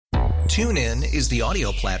TuneIn is the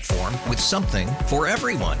audio platform with something for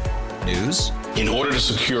everyone. News. In order to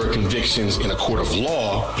secure convictions in a court of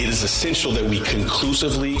law, it is essential that we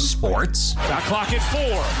conclusively. Sports. Shot clock at 4.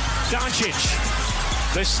 Doncic.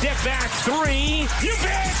 The step back 3. You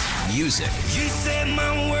bet. Music. You set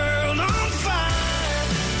my world on fire.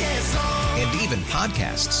 Yes, and even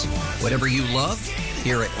podcasts. Whatever you love,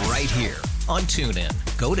 hear it right here on TuneIn.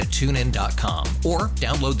 Go to TuneIn.com or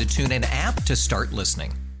download the TuneIn app to start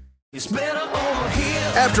listening. It's better over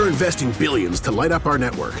here. After investing billions to light up our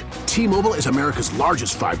network, T-Mobile is America's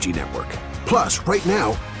largest 5G network. Plus, right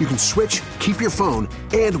now, you can switch, keep your phone,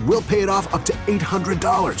 and we'll pay it off up to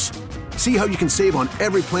 $800. See how you can save on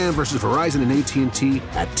every plan versus Verizon and AT&T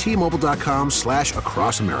at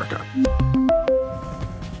T-Mobile.com/across America.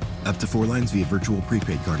 Up to 4 lines via virtual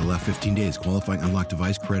prepaid card. Allow 15 days. Qualifying unlocked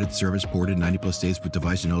device credit service ported 90+ states with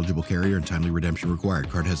device and eligible carrier and timely redemption required.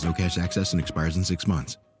 Card has no cash access and expires in 6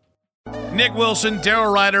 months. Nick Wilson,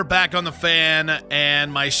 Daryl Ruiter back on the Fan,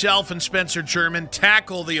 and myself and Spencer German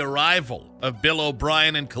tackle the arrival of Bill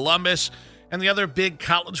O'Brien in Columbus and the other big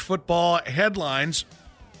college football headlines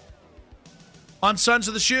on Sons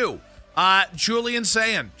of the Shoe. Julian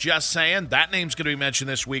Sayin, just saying, that name's going to be mentioned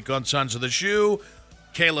this week on Sons of the Shoe.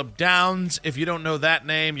 Caleb Downs, if you don't know that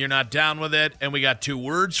name, you're not down with it, and we got 2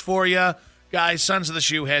 words for you. Guys, Sons of the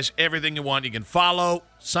Shoe has everything you want. You can follow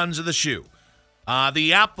Sons of the Shoe.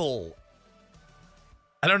 The Apple,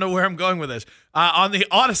 I don't know where I'm going with this. On the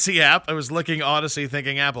Odyssey app, I was looking Odyssey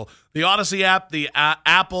thinking Apple. The Odyssey app, the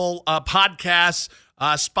Apple podcasts,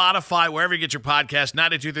 Spotify, wherever you get your podcast,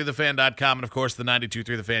 923thefan.com, and of course the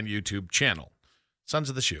 923 The Fan YouTube channel. Sons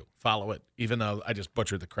of the Shoe. Follow it, even though I just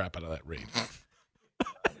butchered the crap out of that read.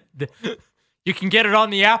 You can get it on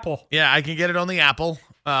the Apple. Yeah, I can get it on the Apple,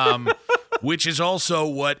 which is also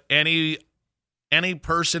what any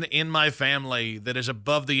person in my family that is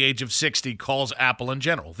above the age of 60 calls Apple in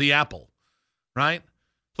general. The Apple, right?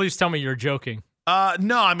 Please tell me you're joking.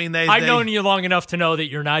 No, I mean I've known you long enough to know that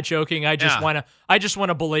you're not joking. I just want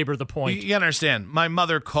to belabor the point. You understand? My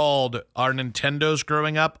mother called our Nintendos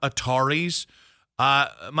growing up Ataris.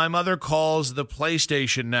 My mother calls the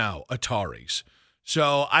PlayStation now Ataris.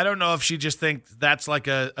 So I don't know if she just thinks that's like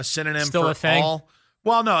a synonym Still for a thing? all.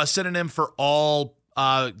 Well, no, a synonym for all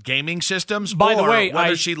gaming systems. By the way,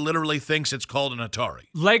 whether she literally thinks it's called an Atari.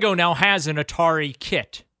 Lego now has an Atari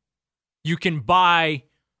kit. You can buy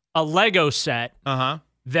a Lego set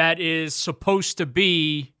that is supposed to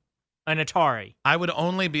be an Atari. I would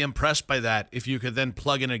only be impressed by that if you could then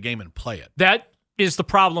plug in a game and play it. That is the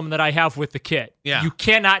problem that I have with the kit. Yeah. You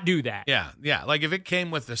cannot do that. Yeah. Like if it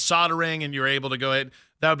came with the soldering and you're able to go ahead,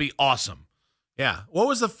 that would be awesome. Yeah. What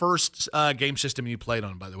was the first game system you played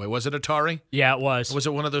on, by the way? Was it Atari? Yeah, it was. Was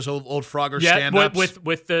it one of those old Frogger stand-ups?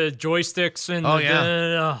 with the joysticks and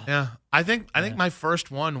yeah. I think my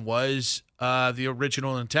first one was the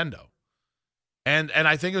original Nintendo. And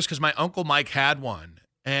I think it was because my Uncle Mike had one.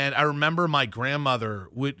 And I remember my grandmother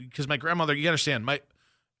because my grandmother, you understand,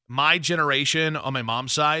 my generation on my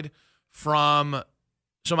mom's side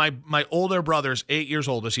my older brother's 8 years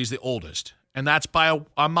oldest. He's the oldest. And that's by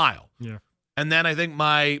a mile. Yeah. And then I think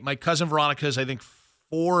my cousin Veronica's, 4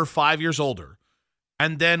 or 5 years older.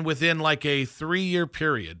 And then within like a 3-year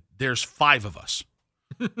period, there's 5 of us.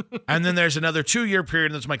 And then there's another 2-year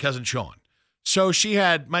period, and that's my cousin Sean. So she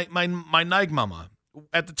had, my Nike mama,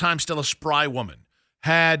 at the time still a spry woman,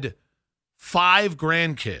 had 5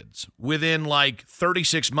 grandkids within like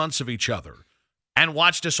 36 months of each other and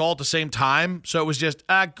watched us all at the same time. So it was just,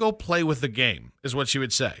 go play with the game, is what she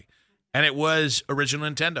would say. And it was original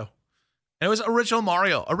Nintendo. And it was original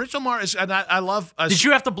Mario. Original Mario, and I love... Did you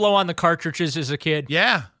have to blow on the cartridges as a kid?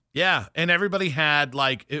 Yeah. And everybody had,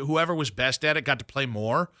 whoever was best at it got to play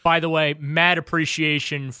more. By the way, mad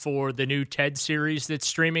appreciation for the new TED series that's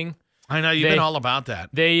streaming. I know, you've been all about that.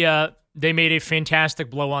 They made a fantastic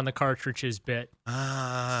blow on the cartridges bit.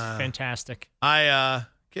 Fantastic.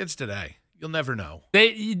 Kids today, you'll never know.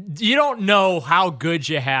 You don't know how good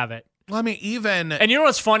you have it. Well, I mean, even... And you know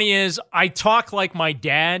what's funny is I talk like my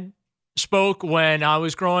dad spoke when I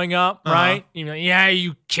was growing up, right?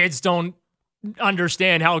 You kids don't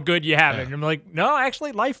understand how good you have it. And I'm like, no,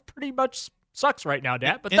 actually, life pretty much sucks right now,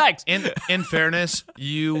 Dad, but thanks. In fairness,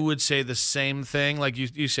 you would say the same thing. Like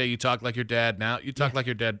you say you talk like your dad now. You talk like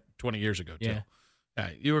your dad 20 years ago, too. Yeah,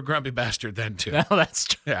 you were a grumpy bastard then, too. No, that's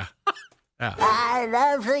true. Yeah. I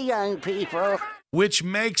love the young people. Which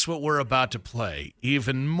makes what we're about to play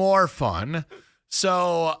even more fun.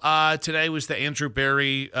 So today was the Andrew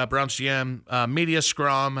Berry Browns GM media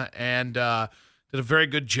scrum, and did a very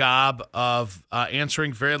good job of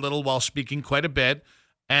answering very little while speaking quite a bit.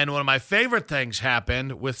 And one of my favorite things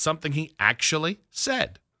happened with something he actually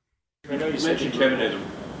said. I know you mentioned Kevin Stefanski.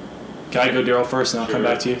 Can I go Daryl first and I'll come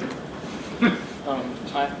back to you?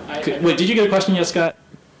 Wait, did you get a question yet, Scott?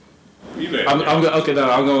 I'm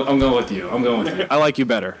going with you. I like you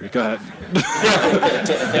better. Go ahead.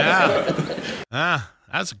 Yeah.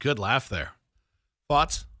 That's a good laugh there.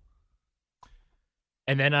 Thoughts?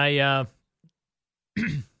 And then I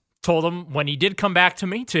told him when he did come back to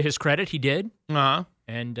me, to his credit, he did. Uh-huh.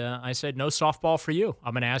 And I said, no softball for you.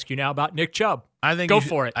 I'm going to ask you now about Nick Chubb. Go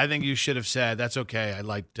for it. I think you should have said, that's okay. I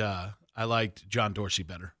liked John Dorsey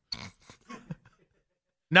better.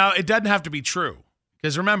 Now, it doesn't have to be true.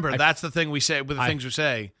 Because remember, that's the thing we say with the things we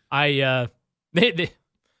say.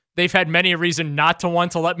 They've had many a reason not to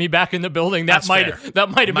want to let me back in the building. That might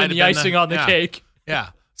have been the icing on the cake. Yeah.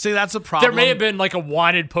 See, that's a problem. There may have been like a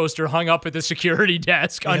wanted poster hung up at the security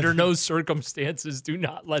desk. Under no circumstances, do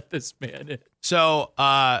not let this man in. So,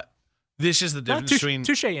 this is the difference between...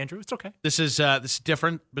 Touche, Andrew. It's okay. This is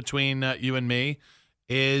different between you and me,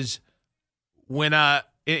 is when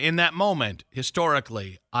in that moment,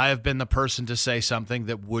 historically, I have been the person to say something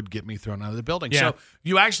that would get me thrown out of the building. Yeah. So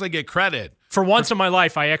you actually get credit. For once in my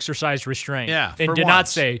life, I exercised restraint. Yeah, and did not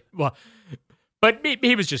say, well, but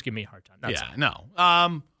he was just giving me a hard time. That's all. No.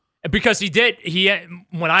 Because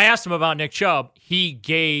when I asked him about Nick Chubb, he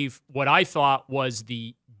gave what I thought was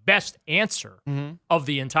the best answer of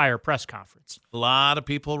the entire press conference. A lot of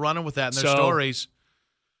people running with that in their stories.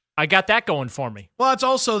 I got that going for me. Well, it's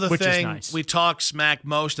also the thing. Nice. We talk smack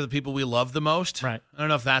most to the people we love the most. Right. I don't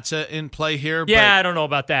know if that's in play here. Yeah, I don't know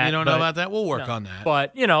about that. You don't know about that? We'll work on that.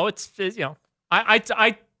 But,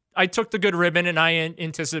 I took the good ribbon, and I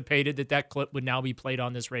anticipated that clip would now be played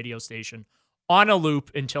on this radio station on a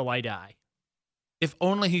loop until I die. If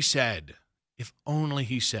only he said,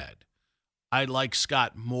 I like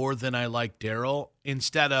Scott more than I like Daryl,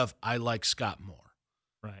 instead of I like Scott more.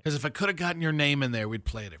 Right. Because if I could have gotten your name in there, we'd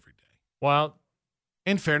play it every day. Well,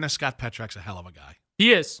 in fairness, Scott Petrak's a hell of a guy.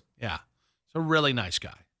 He is. Yeah. He's a really nice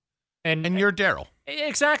guy. And you're Daryl.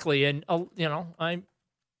 Exactly. And, I'm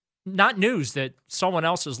not news that someone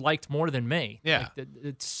else is liked more than me. Yeah.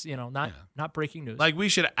 It's, not breaking news. Like, we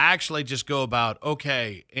should actually just go about,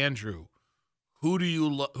 okay, Andrew, who do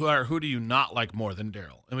you not like more than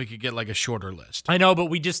Daryl? And we could get like a shorter list. I know, but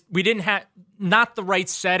we didn't have not the right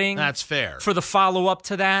setting. That's fair. For the follow up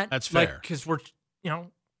to that. That's fair. Because we're, we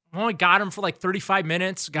only got him for like 35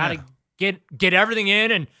 minutes. Got to get everything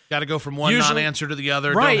in, and got to go from one non-answer to the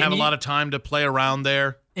other. Right, don't have a lot of time to play around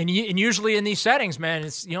there. And usually in these settings, man,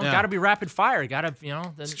 it's got to be rapid fire. Got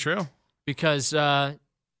to That's true. Because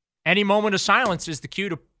any moment of silence is the cue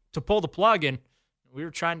to pull the plug, and we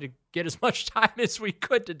were trying to get as much time as we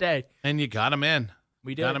could today. And you got him in.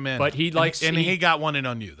 We did. Got him in. But he likes... And he got one in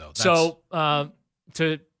on you, though. So,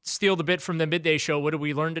 to steal the bit from the midday show, what did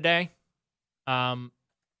we learn today?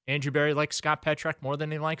 Andrew Berry likes Scott Petrak more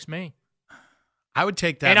than he likes me. I would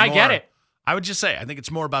take that and more. I get it. I would just say, I think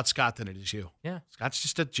it's more about Scott than it is you. Yeah. Scott's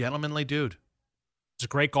just a gentlemanly dude. He's a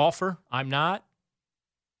great golfer. I'm not.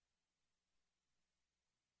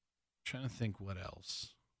 Trying to think what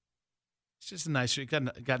else. He's just a nice. Got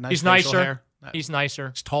nice. He's facial nicer. Hair. He's nicer.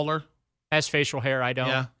 He's taller. Has facial hair. I don't.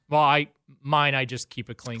 Yeah. Well, I just keep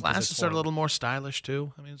it clean. Glasses are a little more stylish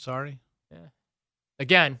too. I mean, sorry. Yeah.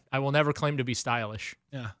 Again, I will never claim to be stylish.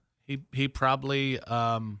 Yeah. He probably.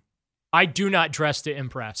 I do not dress to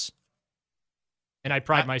impress. And I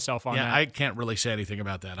pride myself on that. Yeah, I can't really say anything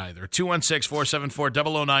about that either.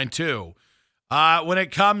 216-474-0092. When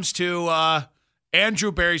it comes to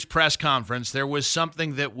Andrew Berry's press conference, there was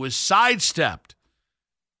something that was sidestepped.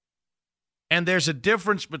 And there's a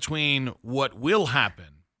difference between what will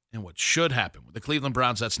happen and what should happen with the Cleveland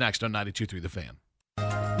Browns. That's next on 92.3 The Fan.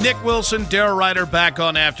 Nick Wilson, Daryl Ruiter back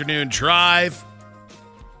on Afternoon Drive.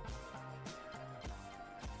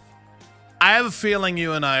 I have a feeling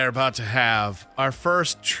you and I are about to have our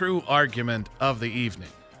first true argument of the evening.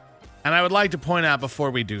 And I would like to point out before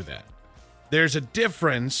we do that, there's a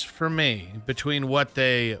difference for me between what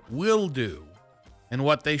they will do and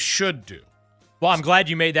what they should do. Well, I'm glad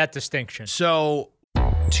you made that distinction. So,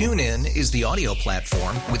 TuneIn is the audio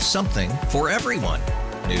platform with something for everyone.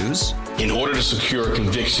 News. In order to secure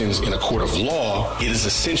convictions in a court of law, it is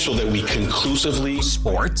essential that we conclusively.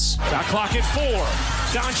 Sports. Shot clock at 4.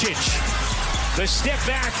 Doncic. The step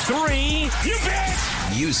back 3. You bet.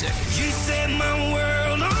 Music. You set my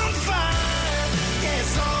world on fire.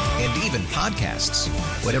 Yes, and even podcasts.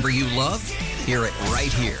 Whatever you love, hear it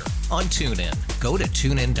right here on TuneIn. Go to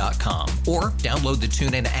TuneIn.com or download the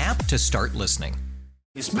TuneIn app to start listening.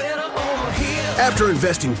 It's better over here. After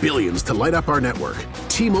investing billions to light up our network,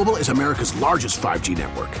 T-Mobile is America's largest 5G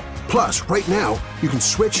network. Plus, right now, you can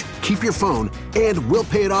switch, keep your phone, and we'll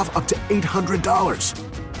pay it off up to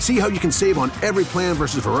 $800. See how you can save on every plan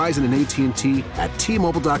versus Verizon and AT&T at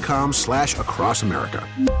T-Mobile.com/across America.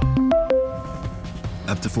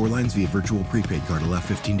 Up to 4 lines via virtual prepaid card. Allow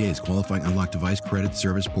 15 days. Qualifying unlocked device credit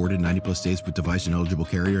service ported 90+ days with device and eligible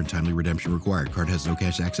carrier and timely redemption required. Card has no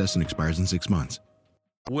cash access and expires in 6 months.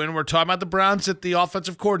 When we're talking about the Browns at the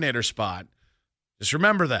offensive coordinator spot, just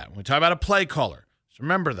remember that. When we talk about a play caller, just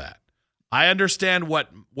remember that. I understand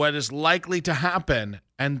what is likely to happen,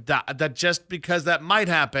 and that just because that might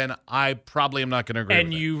happen, I probably am not going to agree with it.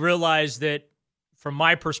 And you realize that, from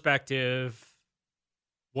my perspective,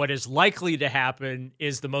 what is likely to happen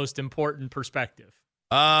is the most important perspective.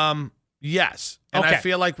 Yes. And okay. I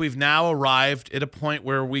feel like we've now arrived at a point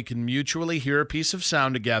where we can mutually hear a piece of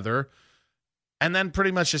sound together and then pretty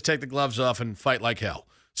much just take the gloves off and fight like hell.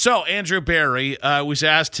 So Andrew Berry was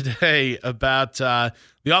asked today about the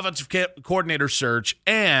offensive coordinator search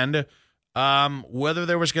and whether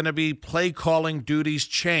there was going to be play calling duties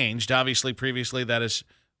changed. Obviously, previously that has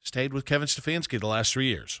stayed with Kevin Stefanski the last 3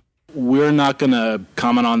 years. We're not going to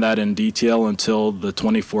comment on that in detail until the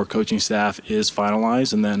 24 coaching staff is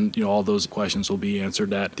finalized, and then all those questions will be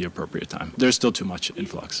answered at the appropriate time. There's still too much in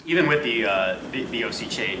flux. Even with the OC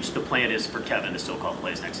change, the plan is for Kevin to still call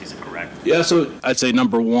plays next season, correct? Yeah, so I'd say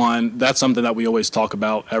number one, that's something that we always talk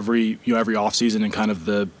about every offseason and kind of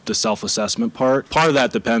the self-assessment part. Part of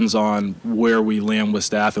that depends on where we land with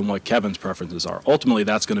staff and what Kevin's preferences are. Ultimately,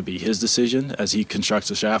 that's going to be his decision as he constructs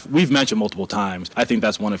the staff. We've mentioned multiple times, I think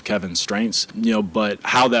that's one of Kevin's strengths, but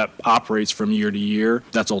how that operates from year to year,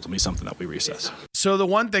 that's ultimately something that we reassess. So the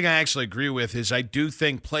one thing I actually agree with is I do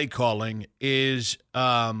think play calling is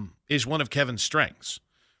one of Kevin's strengths.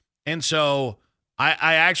 And so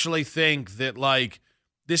I actually think that,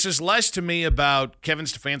 this is less to me about Kevin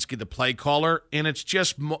Stefanski, the play caller, and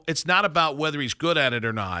it's not about whether he's good at it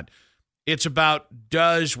or not. It's about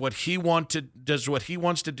does what he wants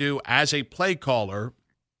to do as a play caller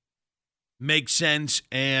make sense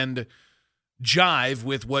and jive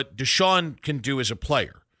with what Deshaun can do as a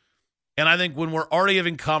player. And I think when we're already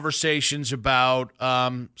having conversations about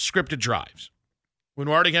scripted drives, when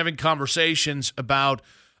we're already having conversations about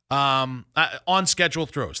on-schedule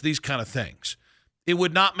throws, these kind of things, it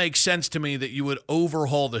would not make sense to me that you would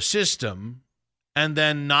overhaul the system and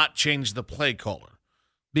then not change the play caller.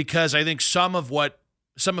 Because I think some of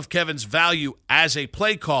Kevin's value as a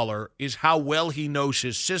play caller is how well he knows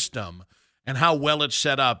his system and how well it's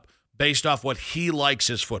set up based off what he likes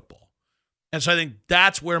as football. And so I think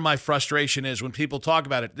that's where my frustration is when people talk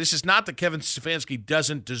about it. This is not that Kevin Stefanski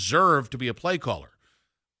doesn't deserve to be a play caller.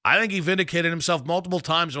 I think he vindicated himself multiple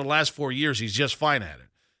times over the last 4 years. He's just fine at it.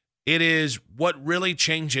 It is what really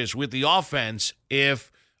changes with the offense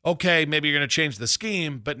if, okay, maybe you're going to change the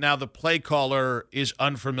scheme, but now the play caller is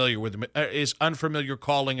unfamiliar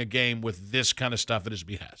calling a game with this kind of stuff at his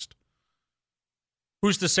behest.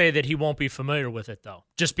 Who's to say that he won't be familiar with it, though?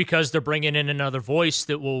 Just because they're bringing in another voice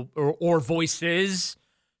that will, or voices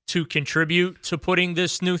to contribute to putting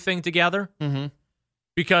this new thing together? Mm-hmm.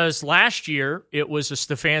 Because last year, it was a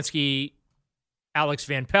Stefanski, Alex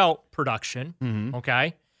Van Pelt production,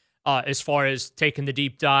 okay? As far as taking the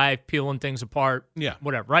deep dive, peeling things apart,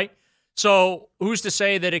 whatever, right? So who's to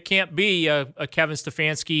say that it can't be a Kevin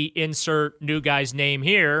Stefanski insert new guy's name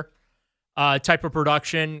here type of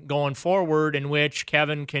production going forward in which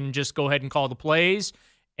Kevin can just go ahead and call the plays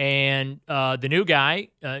and the new guy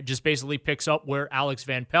just basically picks up where Alex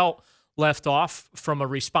Van Pelt left off from a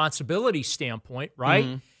responsibility standpoint, right?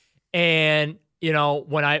 Mm-hmm. And,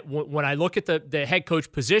 when I look at the head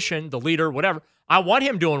coach position, the leader, whatever, I want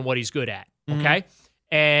him doing what he's good at, okay?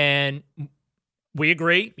 And we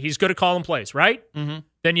agree he's good at calling plays, right? Mm-hmm.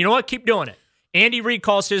 Then you know what? Keep doing it. Andy Reid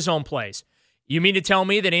calls his own plays. You mean to tell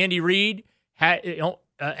me that Andy Reid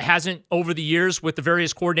hasn't, over the years with the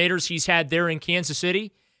various coordinators he's had there in Kansas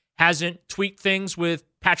City, hasn't tweaked things with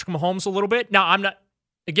Patrick Mahomes a little bit? Now, I'm not,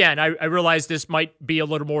 again, I realize this might be a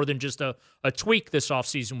little more than just a tweak this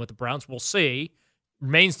offseason with the Browns. We'll see.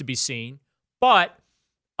 Remains to be seen. But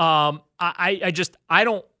I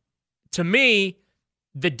don't, to me,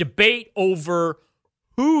 the debate over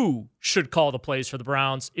who should call the plays for the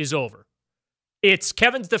Browns is over. It's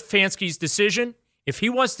Kevin Stefanski's decision. If he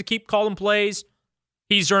wants to keep calling plays,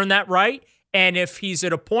 he's earned that right. And if he's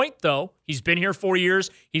at a point, though, he's been here 4 years,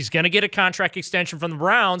 he's going to get a contract extension from the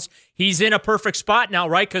Browns, he's in a perfect spot now,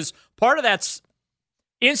 right? Because part of that's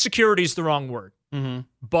insecurity is the wrong word. Mm-hmm.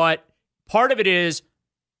 But part of it is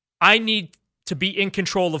I need to be in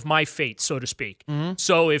control of my fate, so to speak.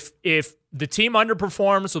 So if the team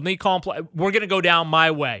underperforms with me calling play, we're going to go down my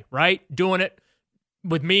way, right? Doing it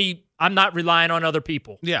with me, I'm not relying on other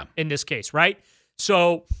people. Yeah. In this case, right?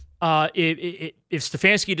 So if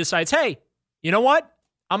Stefanski decides, hey, you know what?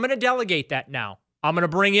 I'm going to delegate that now. I'm going to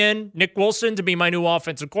bring in Nick Wilson to be my new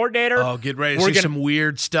offensive coordinator. Oh, get ready to see some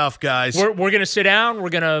weird stuff, guys. We're going to sit down.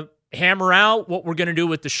 We're going to hammer out what we're going to do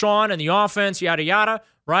with Deshaun and the offense, yada, yada,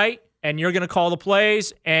 right? And you're going to call the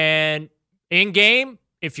plays. And in game,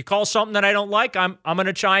 if you call something that I don't like, I'm going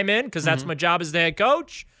to chime in because that's my job as the head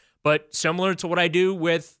coach. But similar to what I do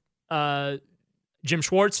with Jim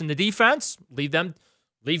Schwartz and the defense,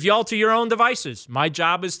 leave y'all to your own devices. My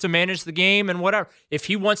job is to manage the game and whatever. If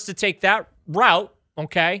he wants to take that route,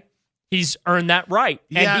 okay, he's earned that right.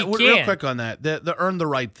 Yeah, and he real can. quick on that, the earn the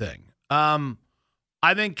right thing.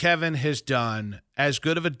 I think Kevin has done as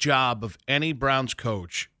good of a job of any Browns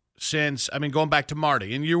coach since, going back to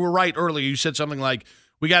Marty. And you were right earlier. You said something like,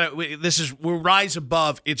 we'll rise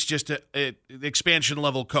above. It's just a expansion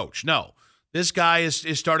level coach. No, this guy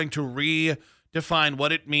is starting to redefine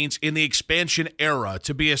what it means in the expansion era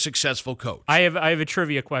to be a successful coach. I have a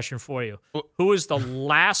trivia question for you. Who is the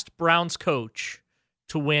last Browns coach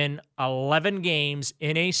to win 11 games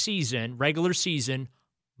in a season, regular season,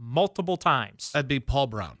 multiple times? That'd be Paul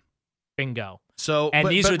Brown. Bingo. So,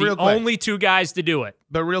 these are the only two guys to do it.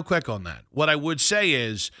 But real quick on that, what I would say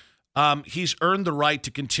is he's earned the right to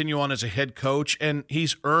continue on as a head coach, and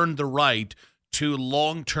he's earned the right to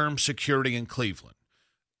long-term security in Cleveland.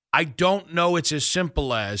 I don't know it's as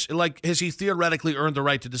simple as, has he theoretically earned the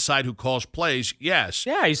right to decide who calls plays? Yes.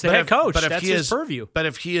 Yeah, he's the head coach. That's his purview. But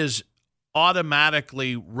if he is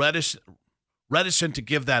automatically reticent to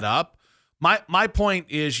give that up, my point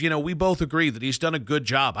is, we both agree that he's done a good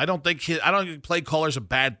job. I don't think play caller is a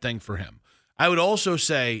bad thing for him. I would also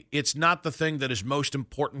say it's not the thing that is most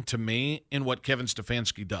important to me in what Kevin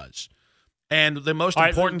Stefanski does. And the most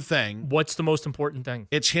important thing... What's the most important thing?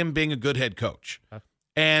 It's him being a good head coach. Okay.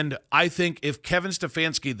 And I think if Kevin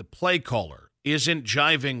Stefanski, the play caller, isn't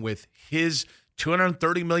jiving with his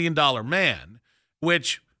 $230 million man,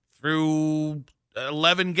 which through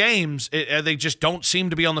 11 games, they just don't seem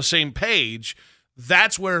to be on the same page,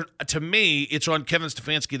 that's where, to me, it's on Kevin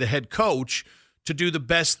Stefanski, the head coach, to do the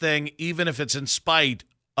best thing, even if it's in spite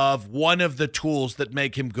of one of the tools that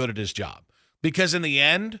make him good at his job. Because in the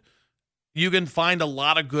end, you can find a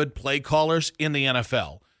lot of good play callers in the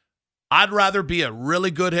NFL. I'd rather be a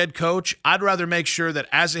really good head coach. I'd rather make sure that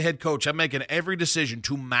as a head coach, I'm making every decision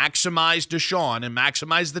to maximize Deshaun and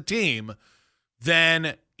maximize the team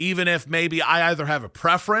than even if maybe I either have a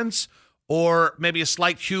preference or maybe a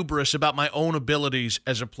slight hubris about my own abilities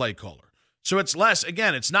as a play caller. So it's less,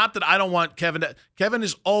 again, it's not that I don't want Kevin Kevin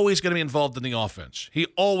is always going to be involved in the offense. He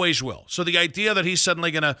always will. So the idea that he's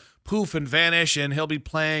suddenly going to poof and vanish and he'll be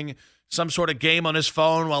playing some sort of game on his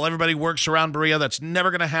phone while everybody works around Berea, that's never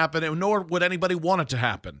going to happen, nor would anybody want it to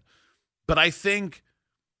happen. But I think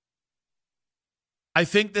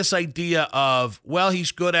this idea of, well,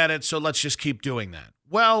 he's good at it, so let's just keep doing that.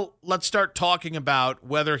 Well, let's start talking about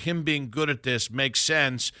whether him being good at this makes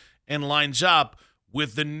sense and lines up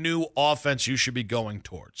with the new offense you should be going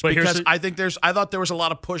towards. But because I thought there was a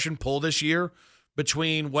lot of push and pull this year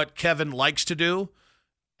between what Kevin likes to do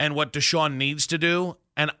and what Deshaun needs to do.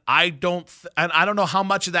 And I don't know how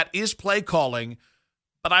much of that is play calling,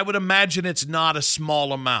 but I would imagine it's not a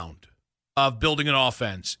small amount of building an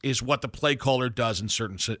offense is what the play caller does in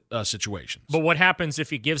certain situations. But what happens if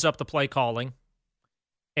he gives up the play calling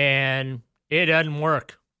and it doesn't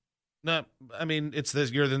work? No,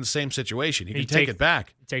 you're in the same situation. He can take it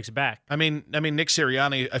back. He takes it back. I mean, Nick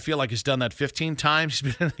Sirianni, I feel like he's done that 15 times.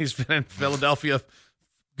 He's been in Philadelphia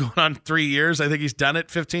going on 3 years. I think he's done it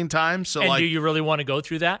 15 times. So, do you really want to go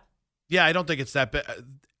through that? Yeah, I don't think it's that bad.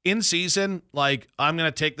 In season, I'm going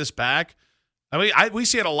to take this back. We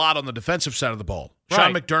see it a lot on the defensive side of the ball. Right.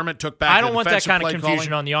 Sean McDermott took back. I don't want that kind of confusion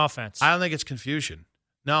confusion on the offense. I don't think it's confusion.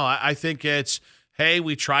 No, I think it's, hey,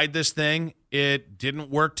 we tried this thing. It didn't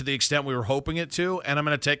work to the extent we were hoping it to, and I'm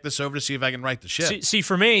going to take this over to see if I can right the ship. See,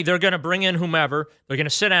 for me, they're going to bring in whomever. They're going to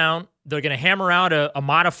sit down. They're going to hammer out a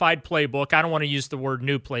modified playbook. I don't want to use the word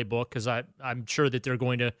new playbook because I'm sure that they're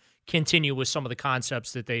going to continue with some of the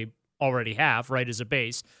concepts that they already have, right, as a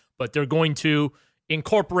base. But they're going to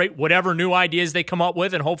incorporate whatever new ideas they come up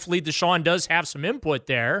with, and hopefully Deshaun does have some input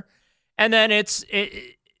there. And then it's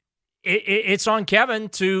on Kevin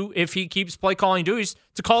to, if he keeps play calling duties,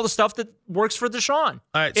 to call the stuff that works for Deshaun.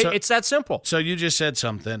 All right, it's that simple. So you just said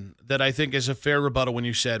something that I think is a fair rebuttal when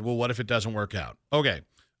you said, well, what if it doesn't work out? Okay.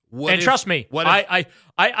 Trust me,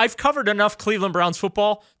 I've covered enough Cleveland Browns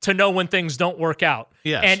football to know when things don't work out.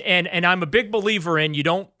 Yes. And I'm a big believer in you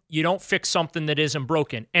don't fix something that isn't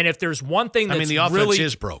broken. And if there's one thing that's the offense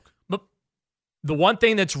is broke. But the one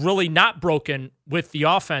thing that's really not broken with the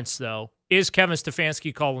offense, though, is Kevin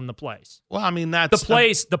Stefanski calling the plays. Well, I mean, that's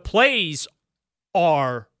the plays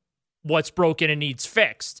are what's broken and needs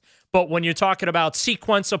fixed. But when you're talking about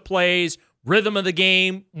sequence of plays, rhythm of the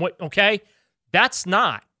game, that's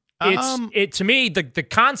not. To me, the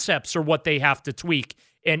concepts are what they have to tweak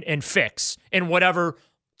and fix in whatever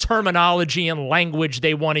terminology and language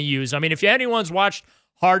they want to use. I mean, if anyone's watched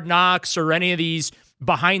Hard Knocks or any of these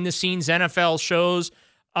behind-the-scenes NFL shows,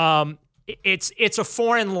 it's a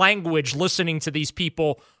foreign language listening to these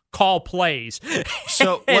people call plays.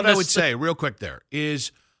 So what I would say real quick there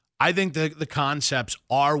is I think the concepts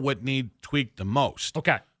are what need tweaked the most.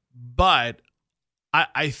 Okay. But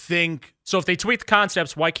I think... So if they tweak the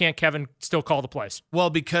concepts, why can't Kevin still call the plays? Well,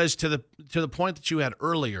 because to the point that you had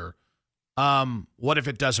earlier, what if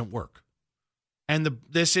it doesn't work? And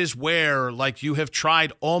this is where, like, you have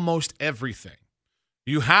tried almost everything.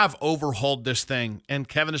 You have overhauled this thing, and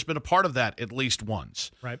Kevin has been a part of that at least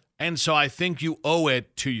once. Right. And so I think you owe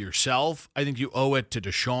it to yourself. I think you owe it to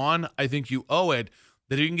Deshaun. I think you owe it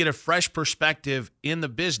that you can get a fresh perspective in the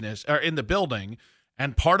business or in the building.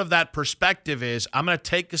 And part of that perspective is I'm going to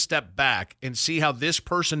take a step back and see how this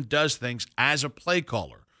person does things as a play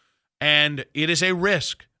caller. And it is a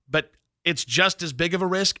risk, but it's just as big of a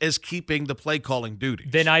risk as keeping the play calling duties.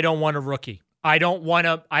 Then I don't want a rookie. I don't want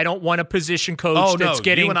a position coach that's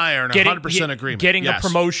getting. You and I are in 100% agreement. Getting a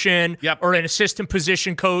promotion or an assistant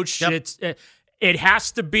position coach. Yep. It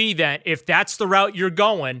has to be that if that's the route you're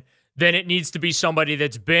going, then it needs to be somebody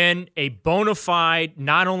that's been a bona fide,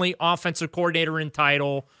 not only offensive coordinator in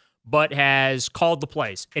title, but has called the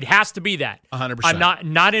plays. It has to be that. 100%.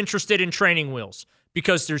 I'm not interested in training wheels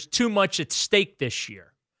because there's too much at stake this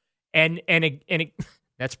year, and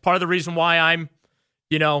that's part of the reason why I'm,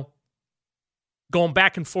 going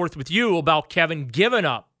back and forth with you about Kevin giving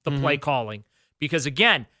up the play calling, because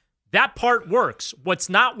again, that part works. What's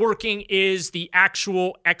not working is the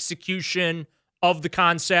actual execution of the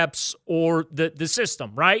concepts or the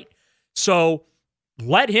system, right? So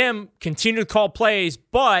let him continue to call plays,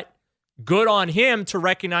 but good on him to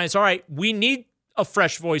recognize, all right, we need a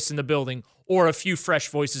fresh voice in the building or a few fresh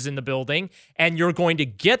voices in the building, and you're going to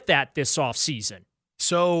get that this offseason.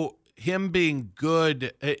 So him being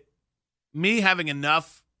good, me having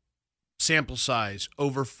enough sample size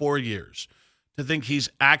over 4 years to think he's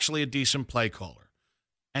actually a decent play caller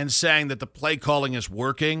and saying that the play calling is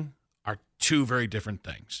working are two very different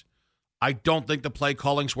things. I don't think the play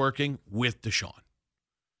calling's working with Deshaun.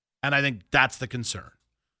 And I think that's the concern.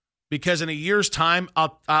 Because in a year's time,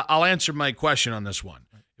 I'll answer my question on this one.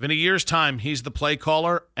 If in a year's time he's the play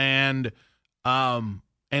caller and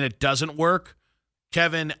it doesn't work,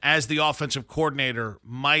 Kevin, as the offensive coordinator,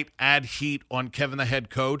 might add heat on Kevin, the head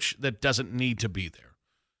coach, that doesn't need to be there.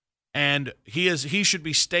 And he should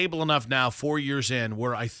be stable enough now, 4 years in,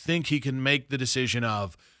 where I think he can make the decision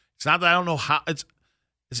of, it's not that I don't know how,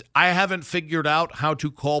 I haven't figured out how to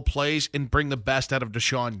call plays and bring the best out of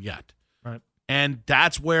Deshaun yet. Right. And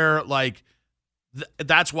that's where,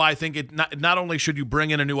 that's why I think not only should you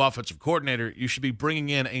bring in a new offensive coordinator, you should be bringing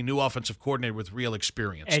in a new offensive coordinator with real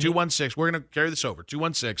experience. 216, we're going to carry this over,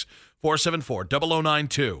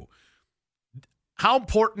 216-474-0092. How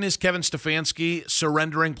important is Kevin Stefanski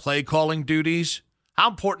surrendering play calling duties? How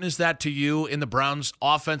important is that to you in the Browns'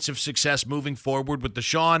 offensive success moving forward with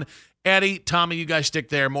Deshaun? Eddie, Tommy, you guys stick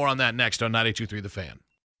there. More on that next on 92.3 The Fan.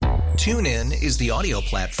 TuneIn is the audio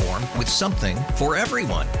platform with something for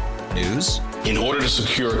everyone. News. In order to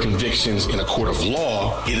secure convictions in a court of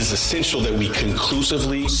law, it is essential that we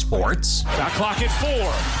conclusively. Sports. Shot clock at 4.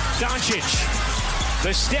 Doncic.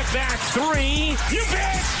 The step back 3. You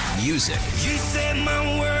bet. Music. You set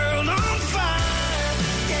my world on fire.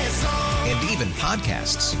 Yes, and even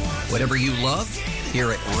podcasts. Whatever you love,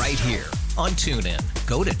 hear it right here on TuneIn.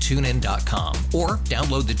 Go to TuneIn.com or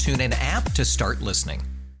download the TuneIn app to start listening.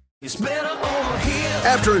 It's better over here.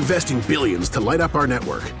 After investing billions to light up our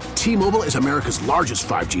network, T-Mobile is America's largest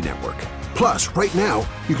 5G network. Plus, right now,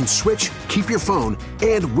 you can switch, keep your phone,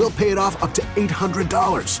 and we'll pay it off up to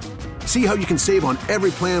 $800. See how you can save on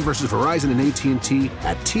every plan versus Verizon and AT&T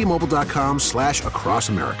at T-Mobile.com/across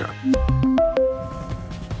America.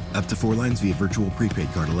 Up to 4 lines via virtual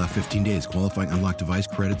prepaid card. Allow 15 days. Qualifying unlocked device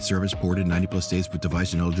credit service ported 90+ states with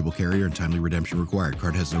device and eligible carrier and timely redemption required.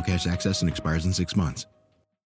 Card has no cash access and expires in 6 months.